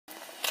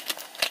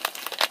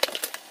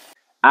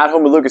At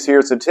Home with Lucas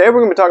here. So today we're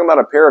going to be talking about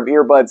a pair of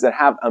earbuds that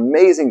have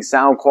amazing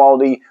sound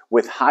quality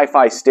with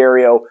hi-fi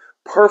stereo,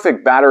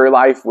 perfect battery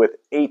life with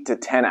 8 to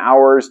 10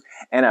 hours,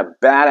 and a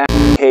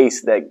badass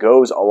case that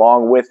goes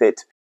along with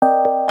it.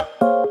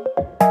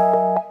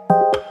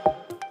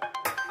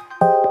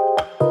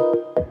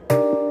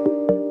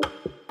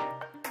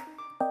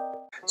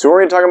 So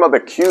we're going to talk about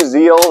the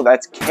Kuizil,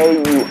 that's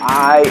K-U-I-Z-I-L.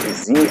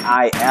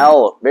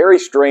 Very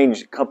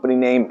strange company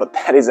name, but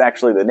that is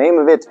actually the name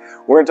of it.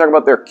 We're going to talk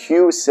about their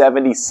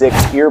Q76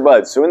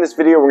 earbuds. So in this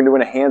video, we're going to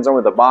do a hands-on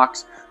with the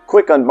box,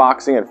 quick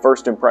unboxing and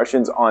first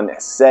impressions on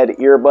said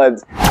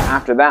earbuds.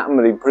 After that, I'm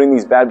going to be putting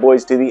these bad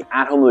boys to the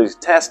at-home Lucas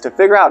test to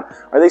figure out,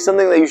 are they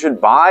something that you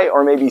should buy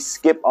or maybe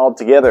skip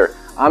altogether?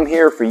 I'm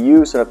here for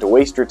you, so don't have to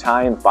waste your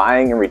time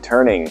buying and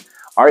returning.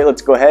 All right,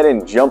 let's go ahead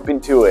and jump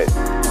into it.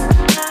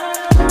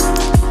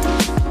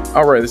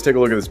 All right, let's take a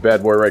look at this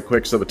bad boy right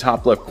quick. So the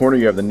top left corner,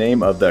 you have the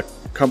name of the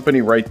company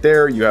right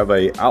there. You have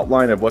a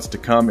outline of what's to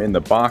come in the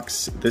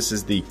box. This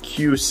is the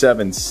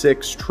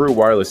Q76 True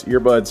Wireless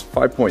Earbuds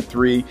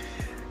 5.3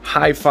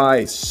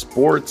 Hi-Fi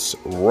Sports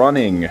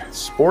Running.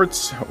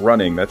 Sports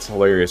Running, that's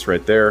hilarious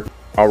right there.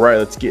 All right,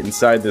 let's get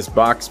inside this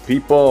box,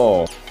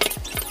 people.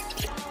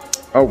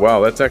 Oh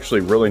wow, that's actually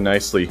really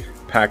nicely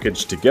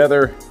packaged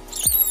together.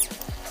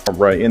 All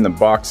right, in the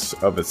box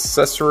of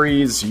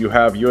accessories, you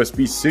have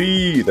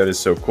USB-C. That is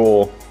so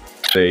cool.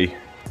 A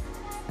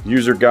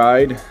user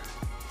guide.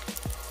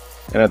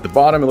 And at the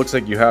bottom, it looks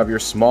like you have your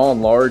small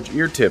and large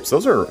ear tips.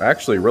 Those are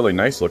actually really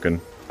nice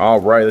looking. All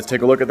right, let's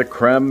take a look at the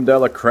creme de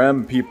la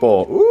creme,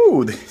 people.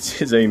 Ooh,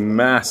 this is a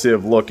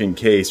massive looking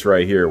case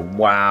right here.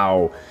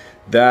 Wow,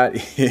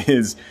 that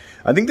is,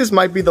 I think this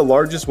might be the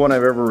largest one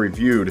I've ever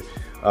reviewed.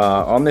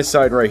 On this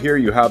side right here,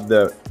 you have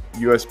the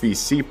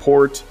USB-C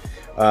port.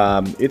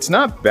 It's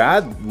not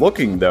bad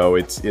looking though.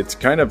 It's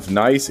kind of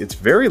nice. It's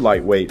very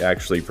lightweight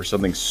actually for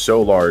something so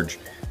large.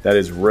 That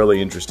is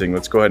really interesting.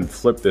 Let's go ahead and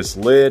flip this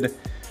lid.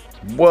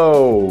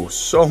 Whoa,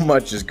 so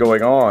much is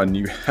going on.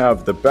 You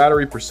have the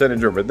battery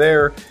percentage over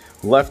there,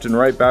 left and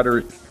right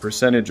battery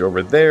percentage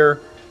over there.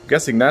 I'm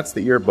guessing that's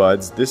the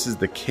earbuds. This is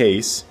the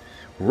case.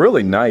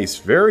 Really nice,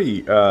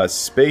 very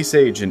space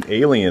age and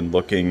alien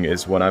looking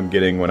is what I'm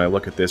getting when I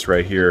look at this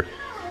right here.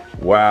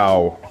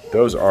 Wow,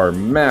 those are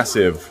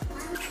massive.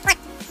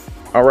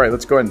 All right,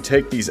 let's go ahead and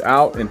take these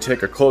out and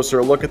take a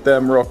closer look at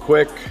them real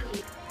quick.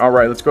 All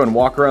right, let's go ahead and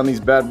walk around these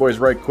bad boys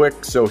right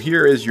quick. So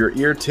here is your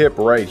ear tip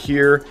right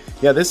here.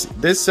 Yeah, this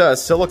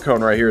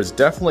silicone right here is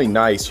definitely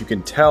nice. You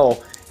can tell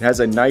it has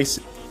a nice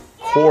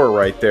core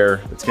right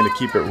there. It's gonna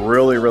keep it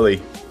really,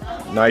 really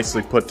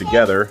nicely put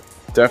together.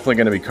 Definitely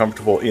gonna be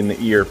comfortable in the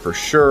ear for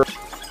sure.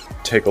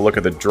 Take a look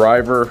at the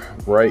driver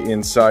right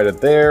inside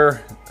of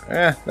there.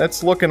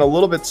 That's looking a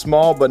little bit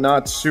small, but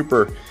not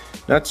super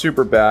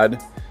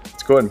bad.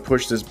 Let's go ahead and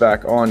push this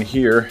back on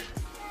here.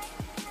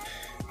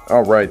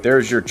 All right,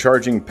 there's your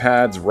charging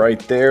pads right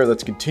there.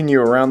 Let's continue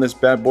around this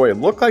bad boy. It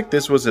looked like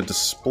this was a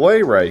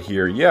display right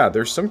here. Yeah,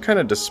 there's some kind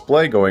of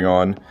display going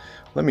on.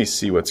 Let me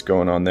see what's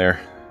going on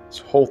there. This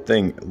whole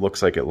thing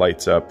looks like it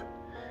lights up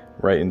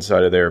right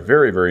inside of there.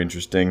 Very, very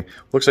interesting.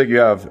 Looks like you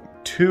have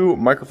 2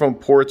 microphone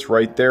ports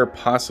right there,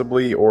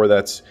 possibly, or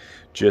that's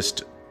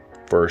just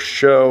for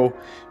show.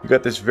 You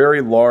got this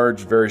very large,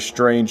 very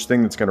strange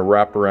thing that's going to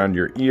wrap around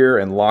your ear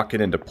and lock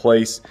it into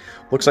place.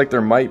 Looks like there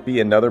might be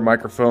another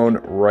microphone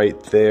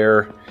right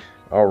there.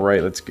 All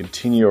right, let's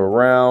continue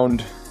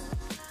around.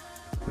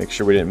 Make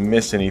sure we didn't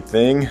miss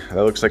anything.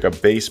 That looks like a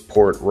bass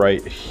port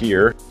right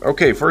here.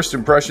 Okay, first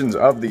impressions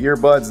of the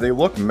earbuds. They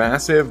look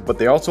massive, but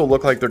they also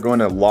look like they're going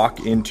to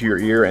lock into your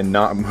ear and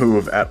not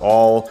move at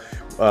all.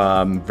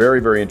 Very,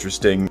 very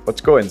interesting.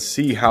 Let's go ahead and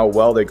see how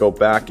well they go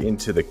back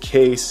into the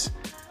case.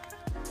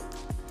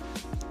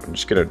 I'm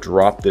just gonna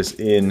drop this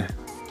in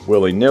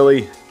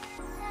willy-nilly.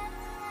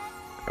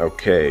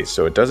 Okay,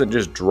 so it doesn't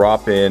just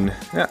drop in.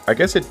 Yeah, I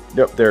guess it,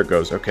 nope, there it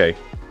goes, okay.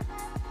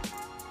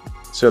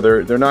 So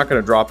they're not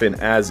gonna drop in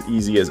as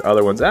easy as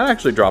other ones. That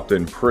actually dropped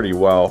in pretty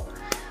well.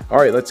 All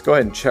right, let's go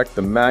ahead and check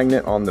the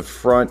magnet on the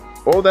front.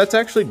 Oh, that's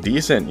actually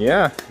decent.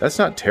 Yeah, that's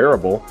not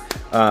terrible.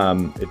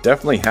 It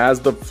definitely has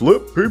the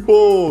flip,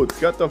 people. It's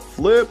got the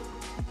flip.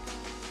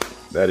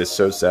 That is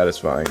so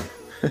satisfying.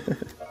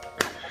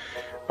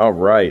 All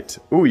right.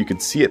 Ooh, you can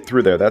see it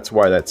through there. That's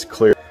why that's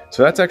clear.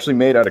 So that's actually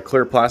made out of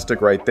clear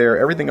plastic right there.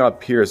 Everything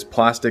up here is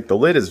plastic. The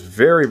lid is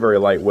very, very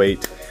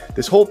lightweight.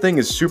 This whole thing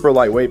is super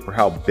lightweight for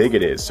how big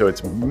it is. So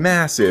it's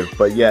massive,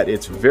 but yet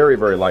it's very,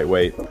 very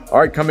lightweight. All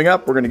right, coming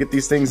up, we're gonna get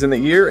these things in the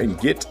ear and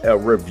get a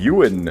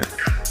reviewing.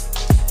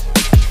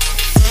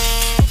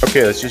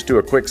 Okay, let's just do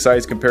a quick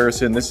size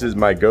comparison. This is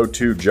my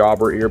go-to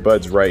jobber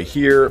earbuds right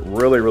here.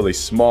 Really, really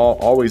small,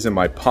 always in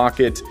my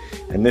pocket.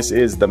 And this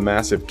is the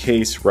massive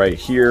case right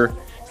here.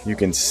 You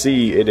can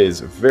see it is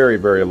very,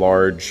 very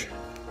large.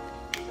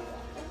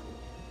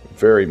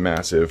 Very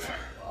massive.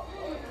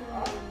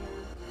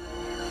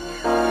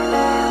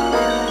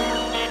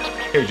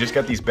 Okay, just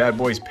got these bad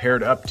boys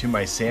paired up to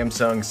my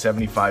Samsung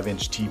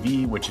 75-inch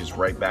TV, which is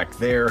right back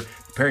there.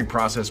 Pairing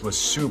process was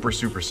super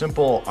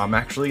simple. I'm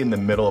actually in the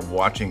middle of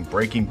watching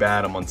Breaking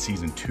Bad. I'm on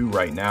season 2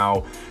 right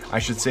now. I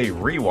should say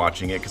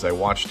rewatching it because I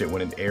watched it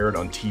when it aired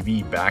on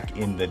TV back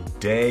in the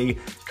day.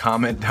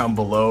 Comment down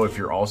below if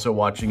you're also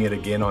watching it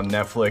again on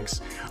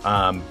Netflix.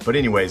 But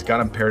anyways, got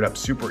them paired up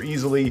super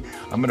easily.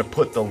 I'm gonna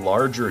put the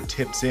larger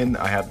tips in.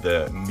 I have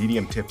the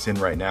medium tips in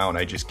right now and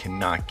I just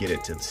cannot get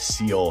it to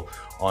seal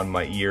on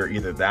my ear.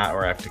 Either that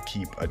or I have to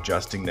keep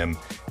adjusting them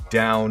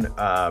down.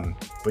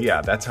 But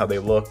yeah, that's how they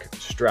look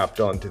strapped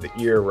onto the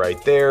ear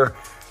right there.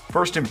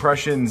 First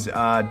impressions,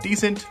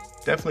 decent,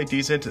 definitely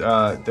decent.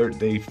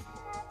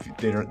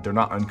 They're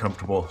not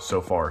uncomfortable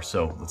so far.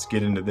 So let's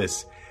get into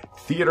this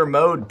theater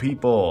mode,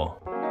 people.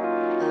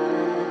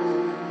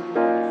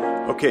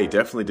 Okay,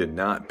 definitely did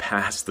not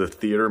pass the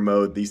theater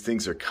mode. These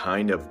things are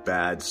kind of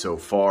bad so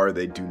far.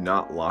 They do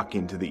not lock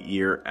into the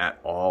ear at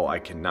all. I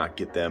cannot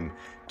get them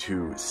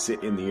to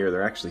sit in the ear.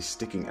 They're actually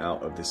sticking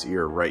out of this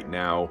ear right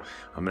now.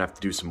 I'm gonna have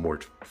to do some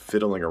more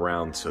fiddling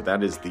around. So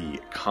that is the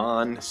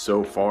con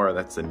so far.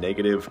 That's the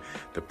negative.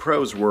 The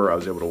pros were I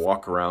was able to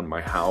walk around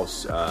my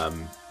house,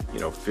 you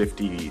know,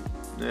 50,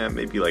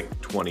 maybe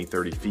like 20,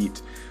 30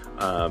 feet.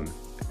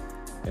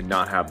 And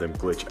not have them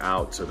glitch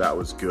out, so that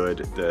was good.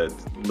 The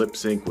lip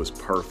sync was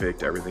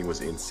perfect, everything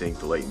was in sync,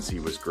 the latency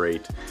was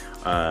great.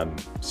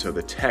 So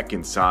the tech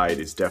inside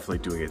is definitely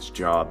doing its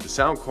job. The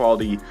sound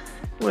quality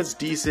was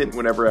decent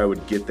whenever I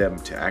would get them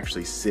to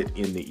actually sit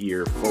in the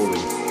ear fully.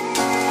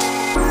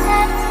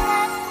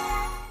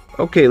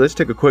 Okay, let's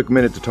take a quick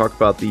minute to talk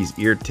about these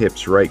ear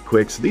tips right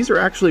quick. So these are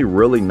actually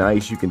really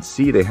nice. You can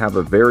see they have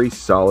a very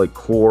solid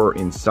core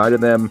inside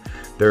of them.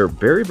 They're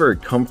very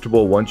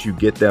comfortable once you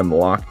get them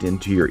locked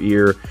into your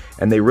ear,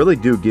 and they really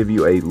do give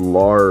you a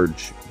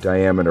large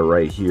diameter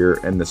right here.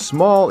 And the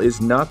small is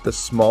not the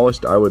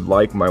smallest I would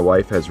like. My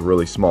wife has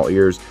really small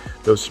ears.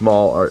 Those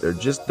small are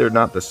just, they're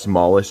not the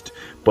smallest,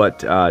 but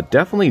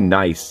definitely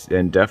nice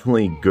and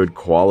definitely good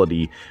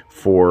quality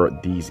for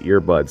these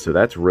earbuds. So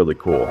that's really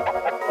cool.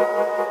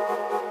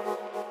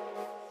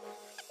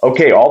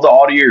 Okay, all the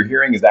audio you're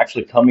hearing is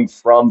actually coming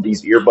from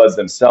these earbuds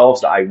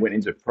themselves. I went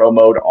into Pro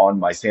mode on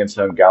my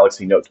Samsung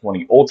Galaxy Note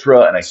 20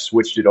 Ultra and I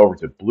switched it over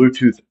to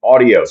Bluetooth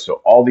audio. So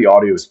all the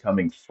audio is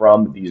coming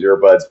from these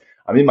earbuds.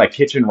 I'm in my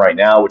kitchen right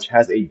now, which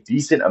has a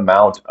decent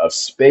amount of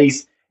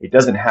space. It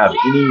doesn't have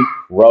any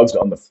rugs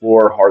on the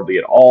floor, hardly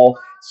at all.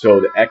 So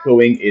the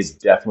echoing is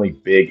definitely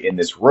big in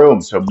this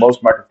room. So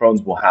most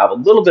microphones will have a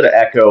little bit of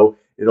echo.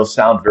 It'll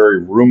sound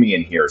very roomy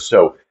in here.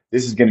 So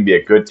this is going to be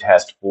a good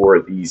test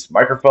for these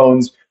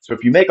microphones. So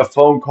if you make a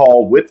phone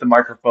call with the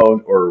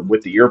microphone or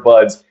with the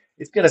earbuds,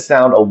 it's going to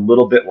sound a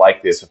little bit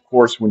like this. Of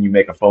course, when you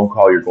make a phone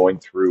call, you're going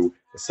through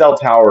the cell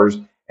towers,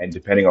 and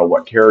depending on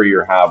what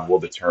carrier you have will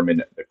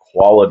determine the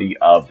quality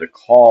of the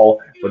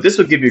call. But this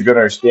will give you a good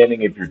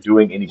understanding if you're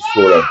doing any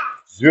sort of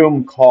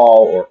Zoom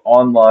call or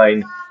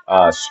online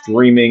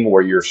streaming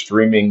where you're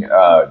streaming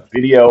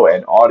video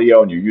and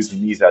audio and you're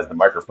using these as the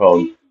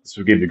microphone. This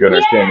will give you a good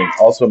understanding.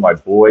 Also, my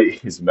boy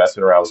is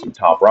messing around with some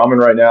top ramen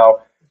right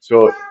now.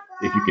 So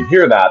if you can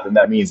hear that, then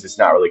that means it's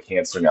not really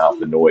canceling out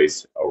the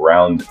noise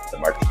around the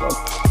microphone.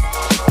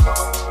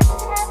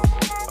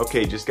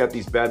 Okay, just got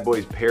these bad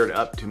boys paired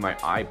up to my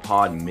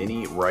iPod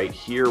mini right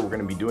here. We're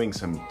gonna be doing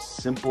some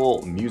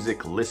simple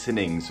music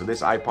listening. So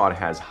this iPod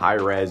has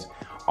high-res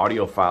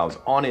audio files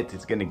on it.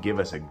 It's gonna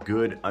give us a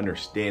good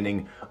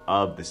understanding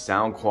of the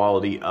sound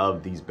quality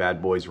of these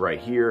bad boys right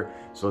here.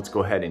 So let's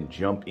go ahead and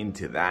jump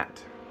into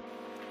that.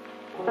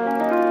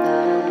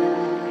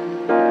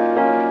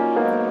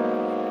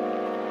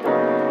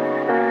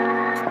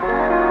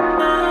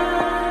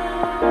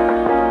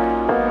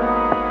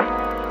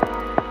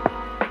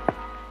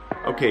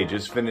 Okay,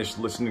 just finished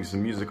listening to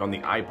some music on the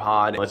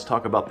iPod. Let's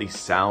talk about the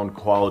sound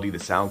quality. The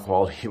sound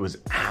quality was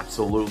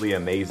absolutely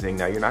amazing.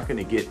 Now, you're not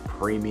gonna get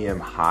premium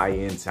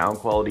high-end sound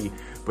quality,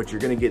 but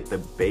you're gonna get the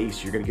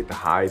bass, you're gonna get the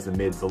highs, the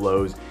mids, the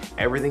lows.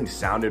 Everything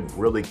sounded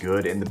really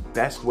good, and the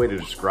best way to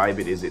describe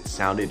it is it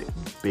sounded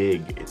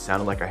big. It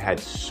sounded like I had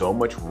so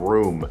much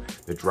room.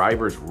 The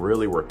drivers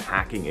really were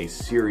packing a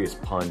serious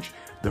punch.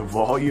 The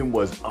volume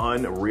was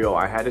unreal.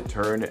 I had to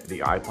turn the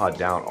iPod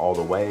down all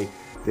the way.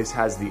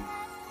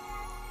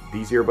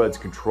 These earbuds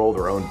control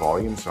their own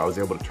volume, so I was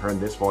able to turn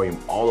this volume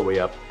all the way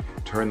up,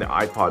 turn the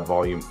iPod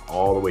volume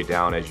all the way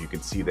down. As you can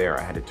see there,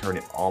 I had to turn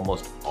it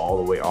almost all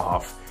the way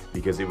off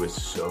because it was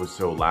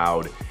so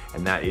loud.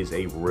 And that is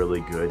a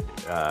really good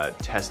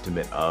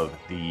testament of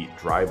the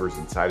drivers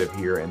inside of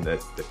here and the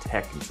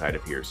tech inside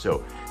of here.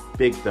 So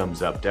big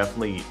thumbs up,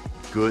 definitely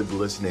good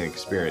listening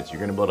experience.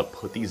 You're gonna be able to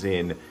put these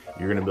in,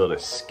 you're gonna be able to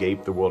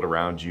escape the world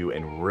around you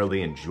and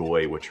really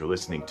enjoy what you're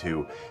listening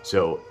to.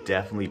 So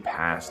definitely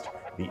passed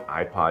the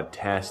iPod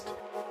test.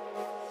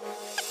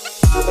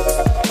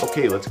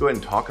 Okay, let's go ahead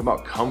and talk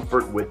about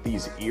comfort with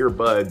these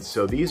earbuds.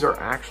 So these are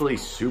actually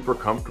super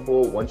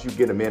comfortable once you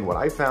get them in. What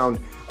I found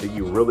that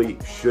you really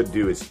should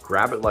do is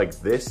grab it like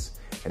this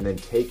and then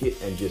take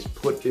it and just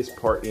put this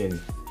part in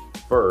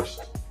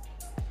first.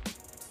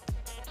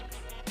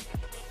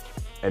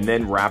 and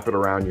then wrap it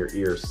around your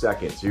ear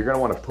second. So you're gonna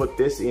wanna put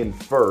this in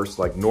first,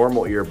 like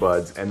normal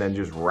earbuds, and then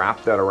just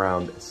wrap that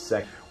around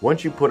second.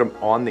 Once you put them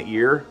on the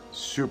ear,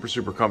 super,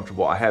 super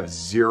comfortable. I have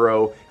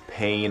zero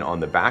pain on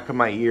the back of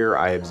my ear.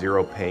 I have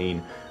zero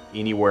pain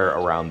anywhere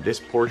around this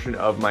portion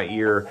of my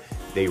ear.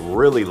 They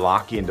really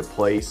lock into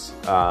place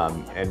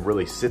and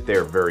really sit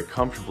there very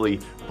comfortably.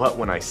 But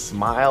when I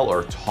smile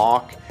or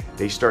talk,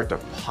 they start to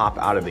pop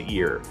out of the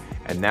ear.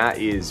 And that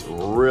is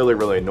really,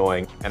 really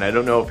annoying. And I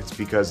don't know if it's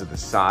because of the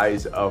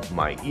size of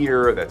my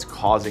ear that's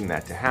causing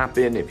that to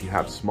happen. If you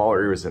have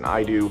smaller ears than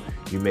I do,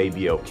 you may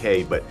be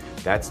okay, but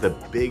that's the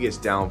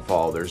biggest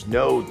downfall. There's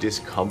no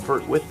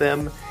discomfort with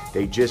them.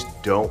 They just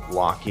don't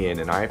lock in,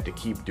 and I have to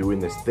keep doing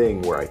this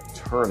thing where I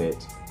turn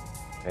it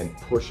and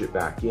push it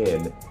back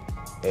in,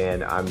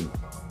 and I'm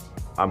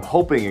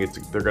hoping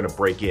they're gonna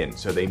break in.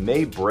 So they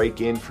may break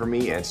in for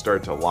me and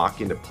start to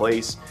lock into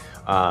place,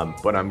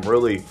 but I'm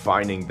really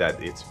finding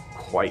that it's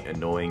quite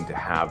annoying to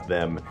have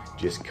them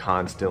just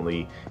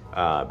constantly,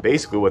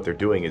 basically what they're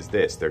doing is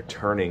this, they're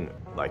turning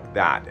like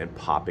that and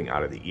popping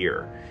out of the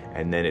ear,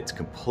 and then it's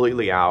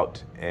completely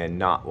out and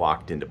not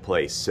locked into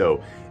place.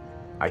 So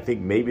I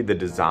think maybe the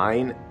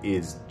design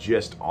is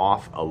just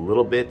off a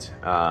little bit,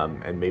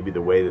 and maybe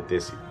the way that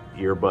this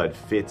earbud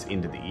fits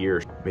into the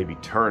ear maybe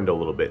turned a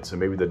little bit. So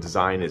maybe the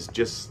design is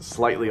just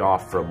slightly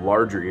off for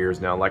larger ears.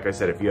 Now, like I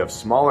said, if you have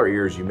smaller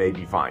ears, you may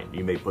be fine.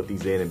 You may put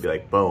these in and be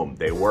like, boom,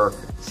 they work,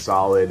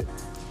 solid,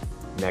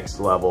 next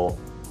level.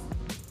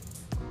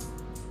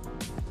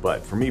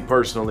 But for me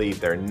personally,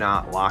 they're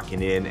not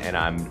locking in, and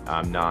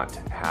I'm not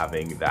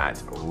having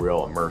that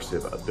real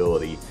immersive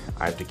ability.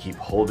 I have to keep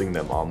holding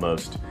them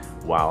almost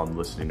while I'm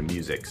listening to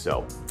music.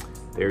 So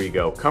there you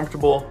go,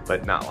 comfortable,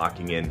 but not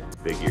locking in,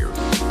 big ears.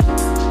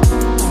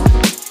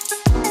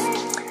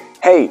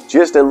 Hey,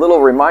 just a little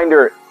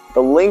reminder,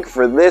 the link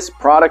for this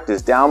product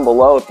is down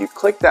below. If you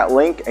click that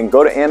link and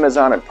go to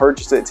Amazon and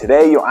purchase it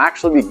today, you'll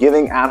actually be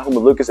giving At Home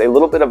with Lucas a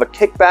little bit of a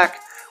kickback,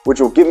 which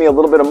will give me a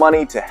little bit of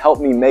money to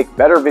help me make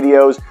better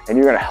videos, and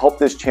you're gonna help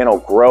this channel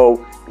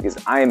grow because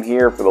I am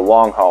here for the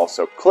long haul.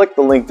 So click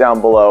the link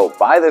down below,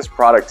 buy this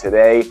product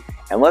today,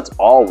 and let's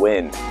all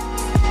win.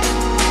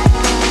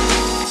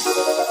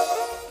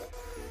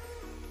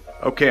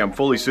 Okay, I'm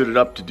fully suited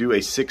up to do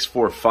a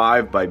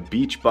 645 by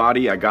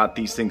Beachbody. I got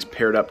these things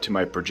paired up to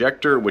my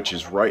projector, which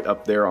is right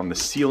up there on the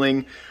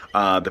ceiling.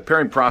 The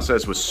pairing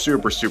process was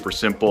super, super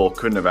simple.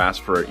 Couldn't have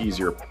asked for an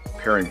easier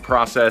pairing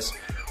process.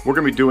 We're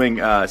gonna be doing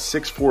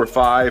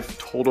 645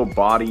 total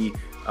body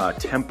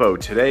tempo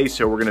today,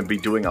 so we're gonna be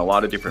doing a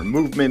lot of different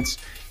movements.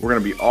 We're gonna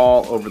be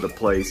all over the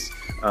place.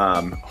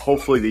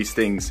 Hopefully these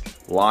things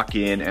lock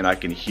in and I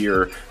can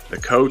hear the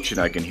coach and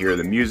I can hear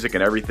the music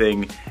and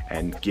everything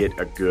and get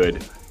a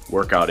good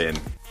workout in.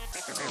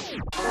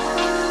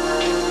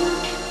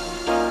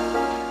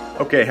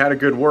 Okay, had a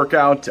good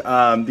workout.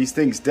 These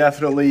things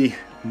definitely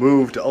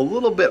moved a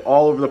little bit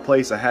all over the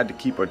place. I had to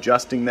keep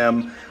adjusting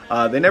them.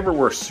 They never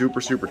were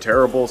super, super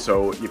terrible.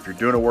 So if you're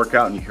doing a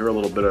workout and you hear a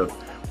little bit of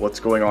what's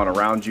going on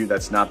around you,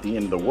 that's not the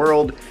end of the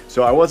world.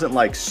 So I wasn't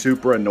like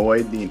super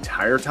annoyed the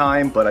entire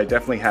time, but I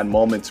definitely had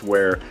moments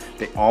where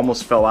they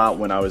almost fell out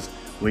when I was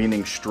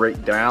leaning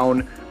straight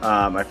down.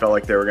 I felt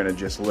like they were gonna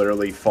just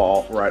literally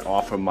fall right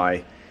off of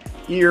my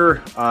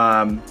ear.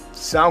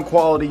 Sound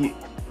quality,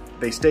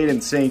 they stayed in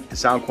sync. The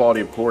sound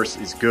quality, of course,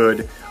 is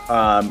good.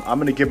 I'm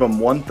gonna give them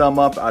 1 thumb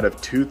up out of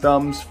 2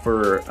 thumbs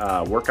for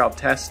workout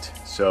test.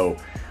 So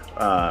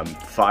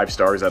 5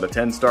 stars out of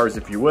 10 stars,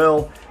 if you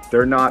will.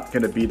 They're not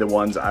gonna be the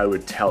ones I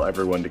would tell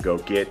everyone to go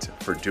get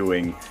for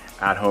doing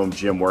at-home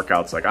gym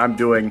workouts like I'm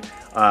doing.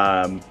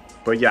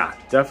 But yeah,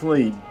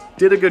 definitely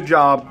did a good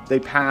job. They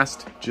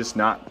passed, just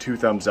not 2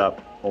 thumbs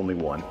up, only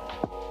 1.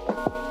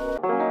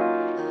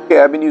 Okay,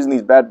 I've been using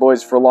these bad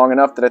boys for long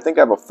enough that I think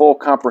I have a full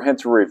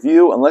comprehensive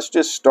review, and let's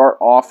just start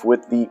off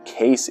with the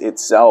case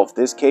itself.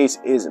 This case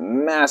is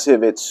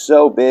massive. It's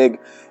so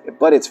big,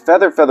 but it's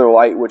feather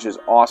light, which is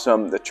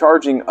awesome. The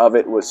charging of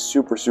it was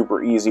super,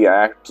 super easy.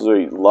 I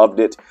absolutely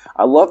loved it.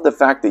 I love the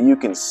fact that you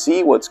can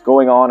see what's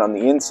going on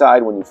the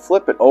inside. When you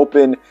flip it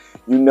open,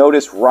 you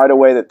notice right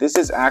away that this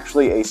is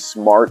actually a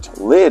smart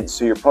lid.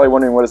 So you're probably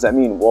wondering, what does that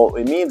mean? Well,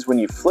 it means when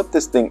you flip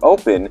this thing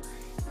open,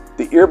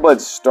 the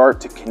earbuds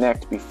start to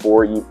connect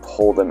before you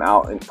pull them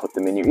out and put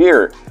them in your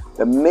ear.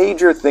 The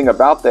major thing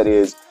about that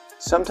is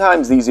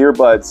sometimes these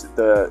earbuds,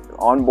 the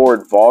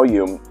onboard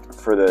volume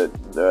for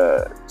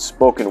the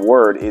spoken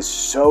word is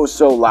so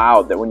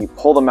loud that when you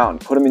pull them out and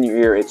put them in your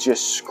ear, it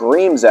just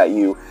screams at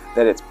you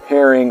that it's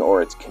pairing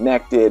or it's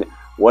connected,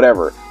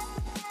 whatever.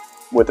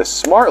 With a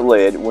smart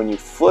lid, when you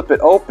flip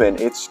it open,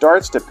 it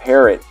starts to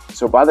pair it.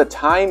 So by the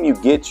time you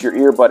get your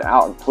earbud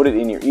out and put it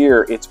in your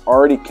ear, it's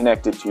already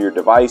connected to your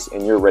device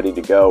and you're ready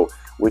to go,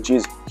 which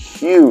is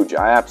huge.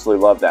 I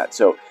absolutely love that.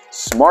 So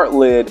smart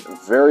lid,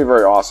 very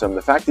awesome.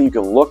 The fact that you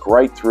can look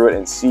right through it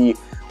and see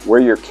where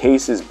your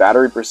case's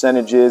battery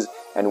percentage is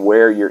and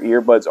where your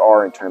earbuds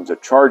are in terms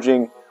of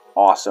charging,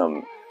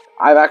 awesome.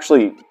 I've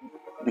actually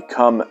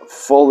become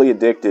fully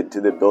addicted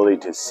to the ability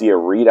to see a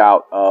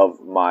readout of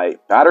my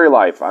battery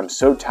life. I'm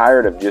so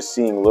tired of just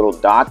seeing little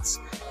dots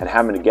and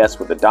having to guess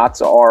what the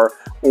dots are,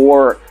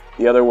 or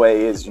the other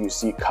way is you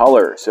see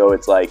color. So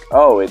it's like,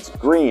 oh, it's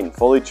green,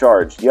 fully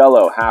charged,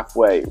 yellow,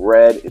 halfway,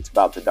 red, it's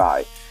about to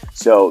die.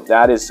 So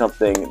that is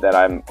something that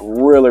I'm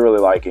really, really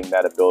liking,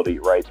 that ability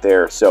right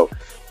there. So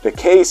the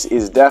case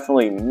is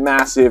definitely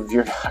massive.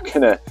 You're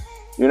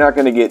not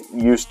gonna get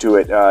used to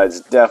it.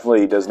 It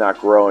definitely does not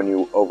grow on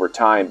you over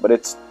time, but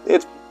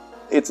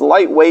it's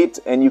lightweight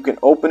and you can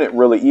open it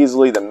really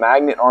easily. The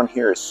magnet on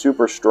here is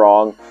super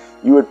strong.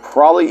 You would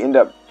probably end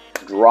up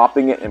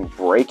dropping it and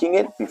breaking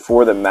it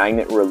before the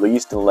magnet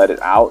released and let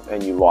it out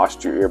and you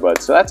lost your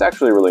earbuds. So that's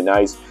actually really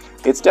nice.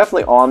 It's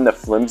definitely on the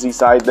flimsy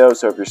side though,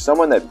 so if you're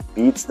someone that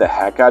beats the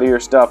heck out of your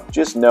stuff,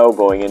 just know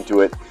going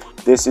into it,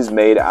 this is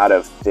made out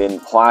of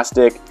thin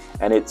plastic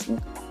and it's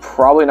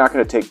probably not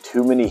going to take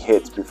too many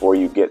hits before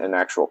you get an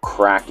actual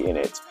crack in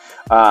it.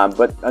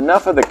 But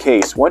enough of the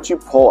case. Once you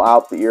pull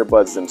out the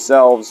earbuds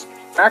themselves,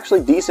 they're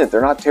actually decent. They're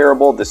not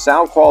terrible. The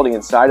sound quality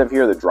inside of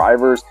here, the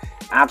drivers,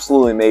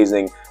 absolutely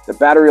amazing. The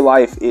battery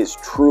life is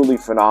truly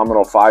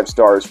phenomenal, 5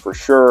 stars for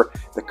sure.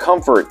 The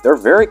comfort, they're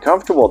very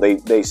comfortable.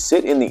 They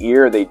sit in the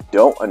ear, they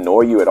don't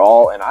annoy you at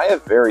all, and I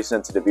have very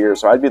sensitive ears,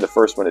 so I'd be the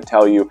first one to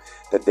tell you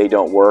that they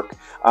don't work.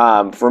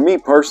 For me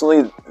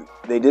personally,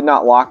 they did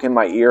not lock in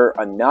my ear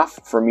enough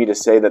for me to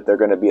say that they're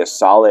going to be a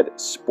solid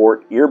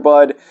sport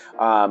earbud.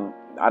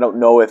 I don't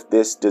know if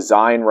this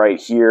design right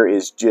here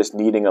is just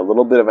needing a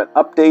little bit of an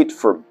update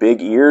for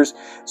big ears.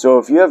 So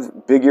if you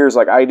have big ears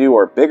like I do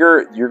or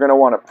bigger, you're going to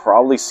want to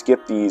probably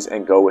skip these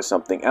and go with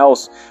something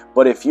else.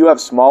 But if you have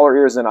smaller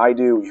ears than I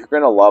do, you're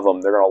going to love them.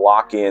 They're going to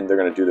lock in. They're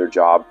going to do their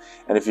job.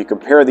 And if you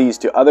compare these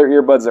to other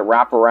earbuds that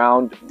wrap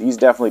around, these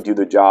definitely do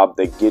the job.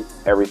 They get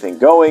everything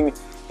going.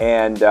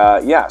 And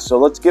yeah, so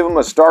let's give them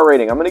a star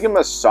rating. I'm going to give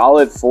them a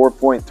solid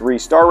 4.3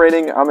 star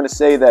rating. I'm going to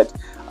say that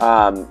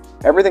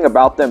everything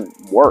about them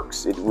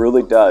works. It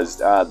really does.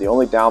 The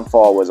only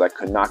downfall was I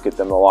could not get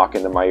them to lock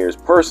into my ears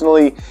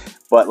personally.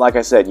 But like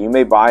I said, you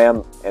may buy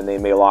them and they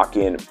may lock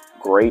in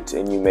great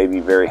and you may be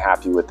very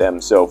happy with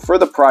them. So for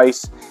the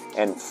price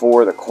and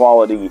for the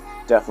quality,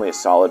 definitely a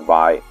solid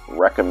buy,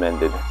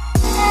 recommended.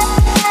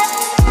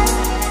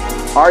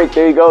 All right,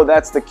 there you go.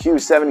 That's the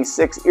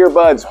Q76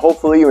 earbuds.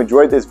 Hopefully you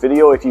enjoyed this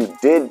video. If you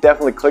did,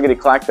 definitely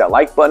clickety-clack that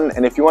like button.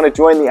 And if you want to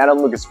join the Adam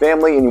Lucas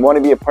family and you want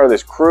to be a part of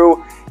this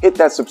crew, hit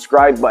that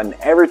subscribe button.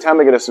 Every time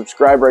I get a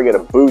subscriber, I get a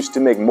boost to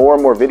make more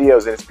and more videos.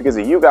 And it's because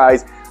of you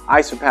guys,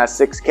 I surpassed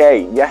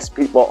 6K. Yes,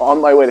 people, on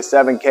my way to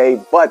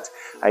 7K, but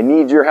I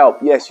need your help.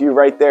 Yes, you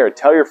right there.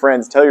 Tell your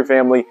friends, tell your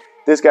family,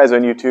 this guy's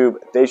on YouTube.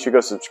 They should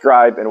go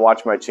subscribe and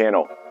watch my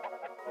channel.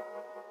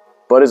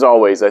 But as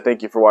always, I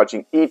thank you for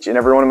watching each and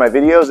every one of my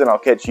videos, and I'll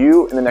catch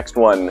you in the next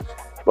one.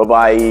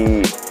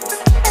 Bye-bye.